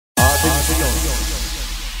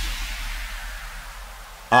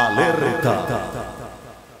Alerta.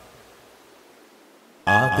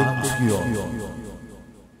 Atención.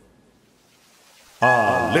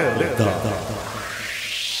 Alerta.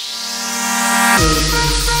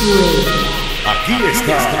 Aquí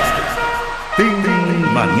está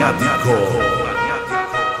Team Maniatico.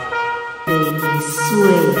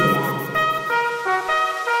 Venezuela.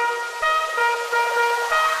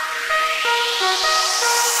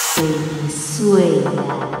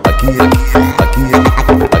 Aquí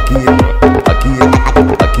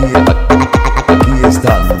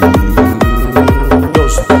están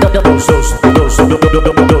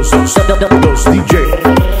dos DJ.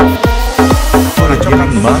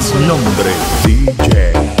 Tienen más nombre,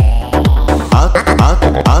 DJ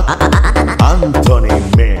Anthony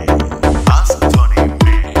Me.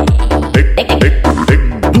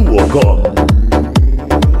 En dúo con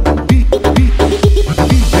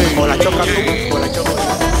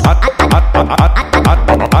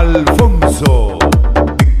Alfonso.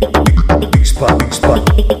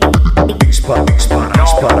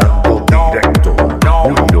 Disparando directo.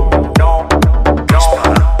 Uno.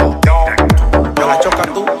 Disparando directo. No la chocas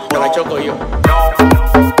tú, no la choco yo.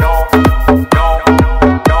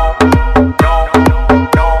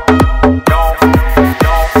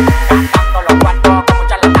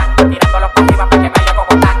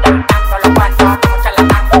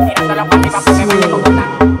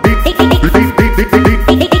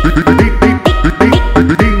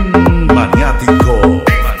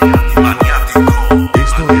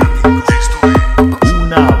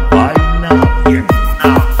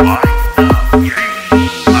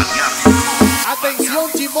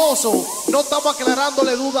 No estamos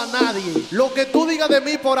aclarándole duda a nadie. Lo que tú digas de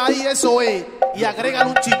mí por ahí, eso es. Y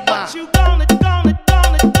agrégale un chin más.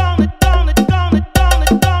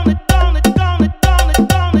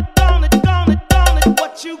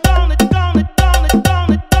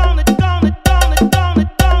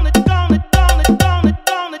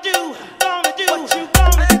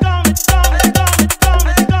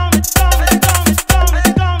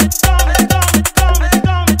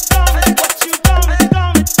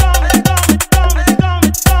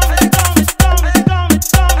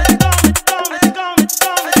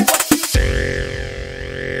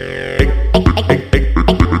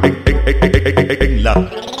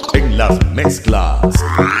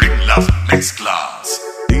 En las mezclas,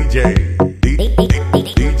 DJ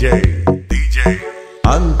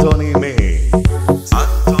Anthony Me.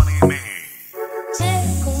 Me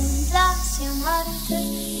complace amarte,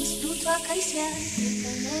 disfruto acariciarte,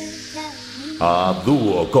 tenerte a mí. A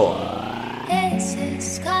dúo con Es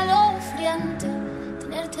escalofriante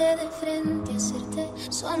tenerte de frente, hacerte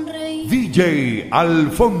sonreír. DJ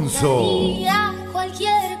Alfonso. Daría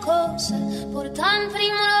cualquier cosa por tan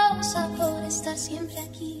primorosa, por estar siempre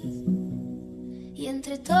aquí. Y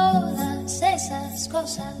entre todas esas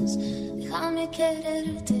cosas, déjame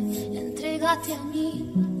quererte, entrégate a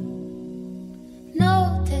mí.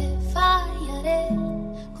 No te fallaré,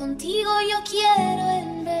 contigo yo quiero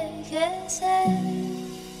envejecer.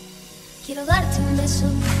 Quiero darte un beso,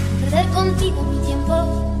 perder contigo mi tiempo,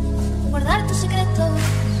 guardar tus secretos,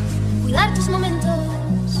 cuidar tus momentos,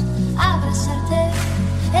 abrazarte,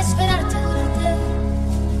 esperarte, adorarte,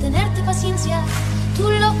 tenerte paciencia, tu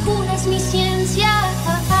locura es mi ciencia.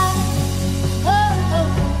 Oh, oh, oh,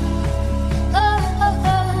 oh, oh,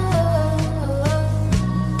 oh,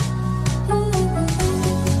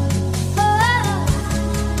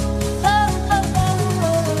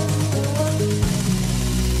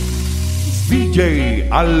 DJ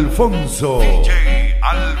Alfonso.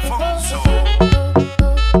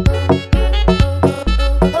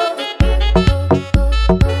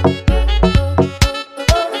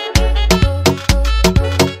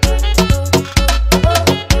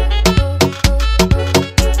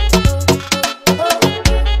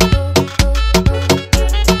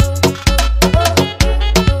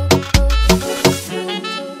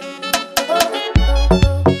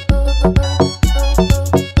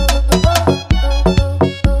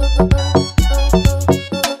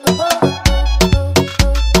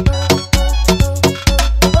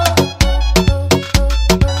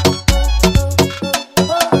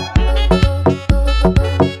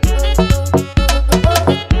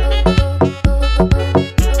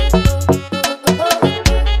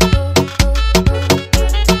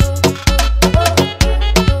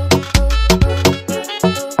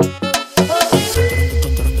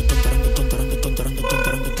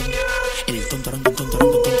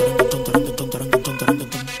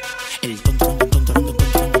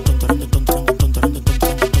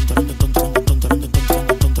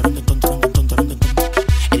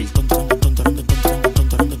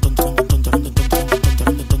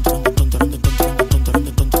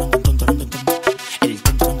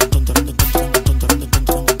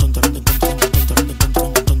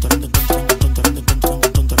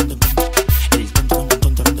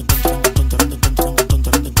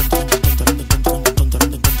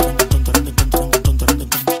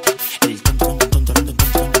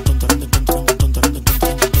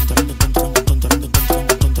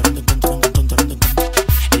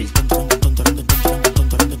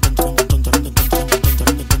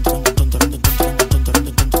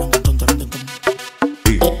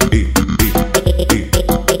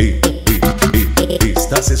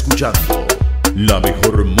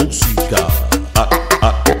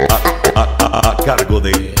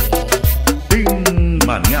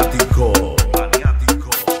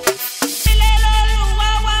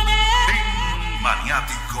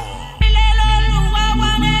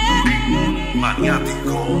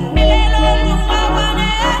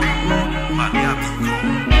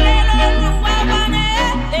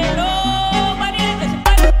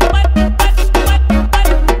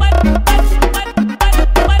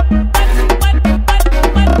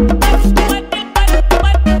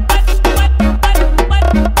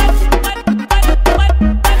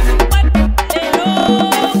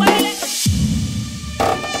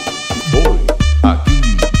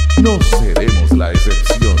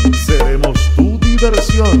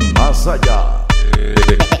 Más allá.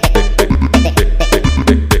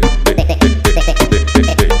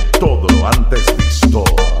 Todo lo antes visto.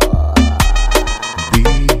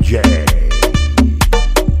 DJ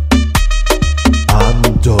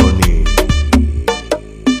Anthony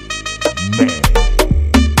Mix.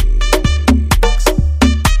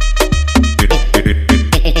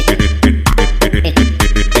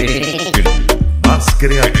 Más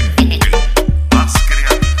creativo.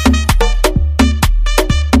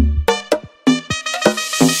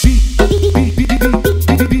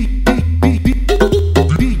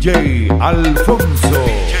 DJ Alfonso.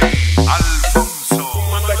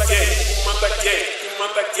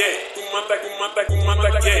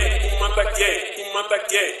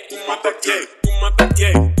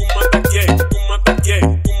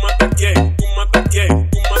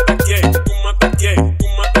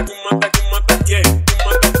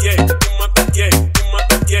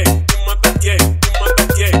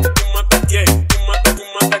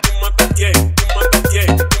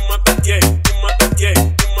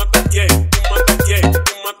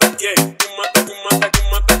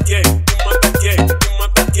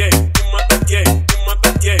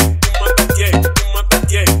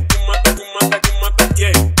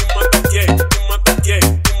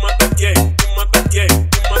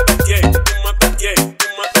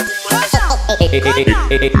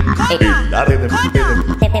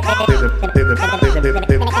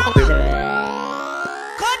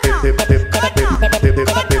 El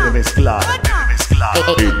arte de mezclar.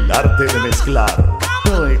 El arte de mezclar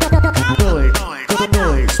no es para todo el mundo.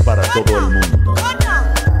 No es para todo el mundo.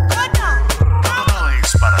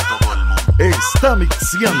 Está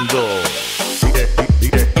mixeando.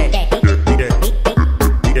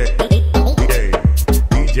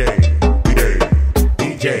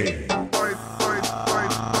 DJ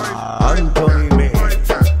Anthony Mix.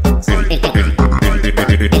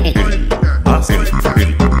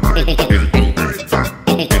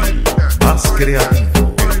 Más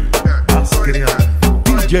creativo.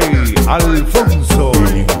 DJ Alfonso.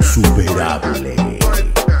 El insuperable.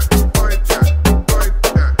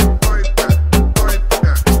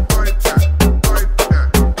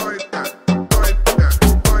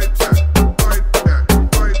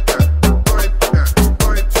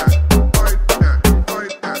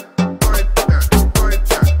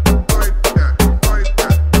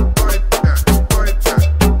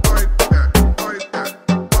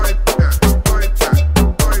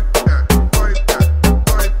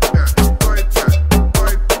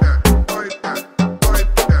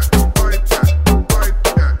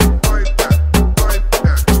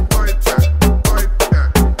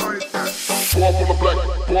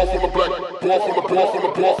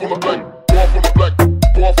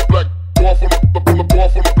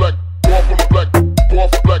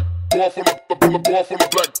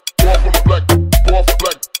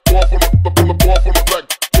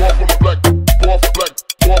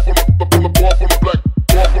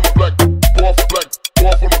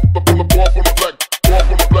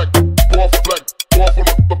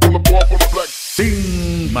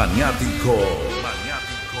 Maniatico.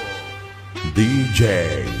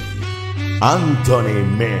 DJ Anthony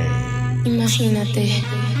Mix. Imagínate,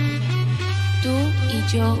 tú y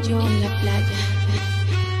yo en la playa,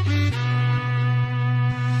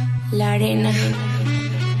 la arena,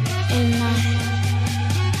 el mar,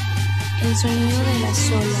 el sonido de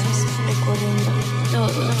las olas recorriendo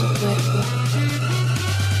todo tu cuerpo.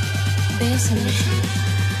 Bésame,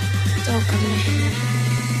 tócame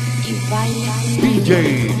y baila conmigo. DJ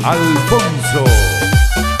Alfonso.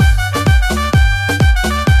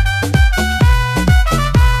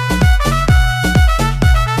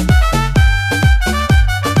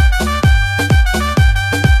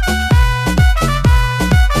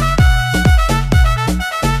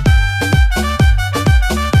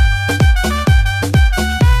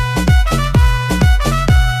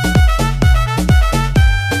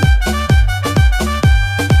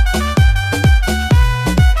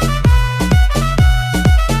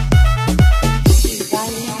 Y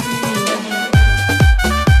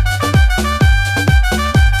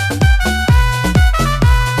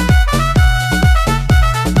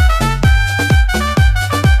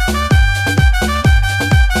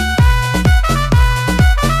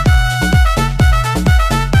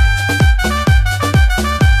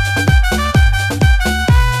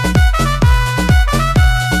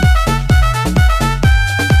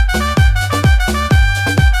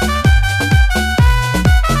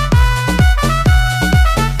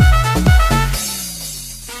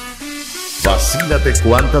Imagínate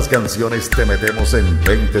cuántas canciones te metemos en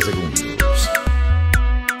 20 segundos.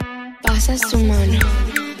 Pasa su mano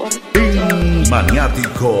por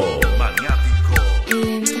Maniatico. y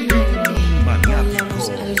lentamente bailamos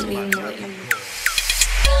al ritmo del amor.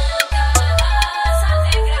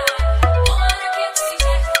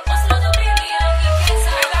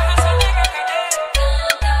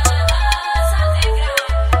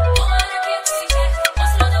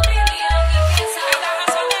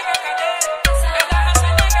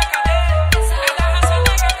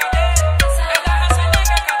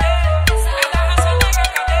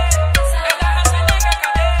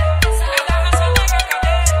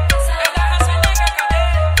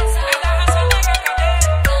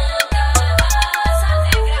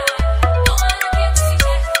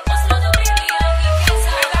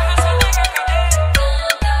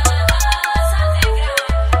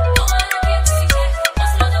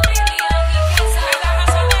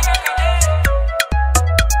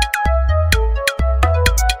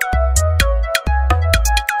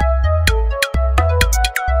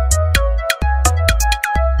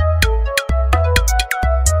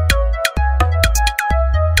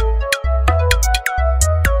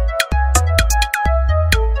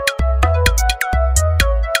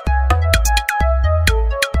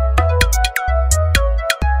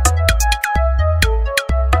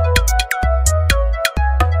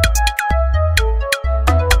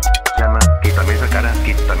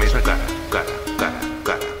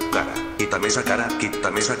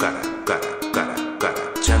 Quítame esa cara, cara.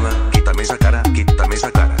 Chama, quítame esa cara, quítame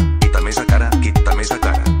esa cara.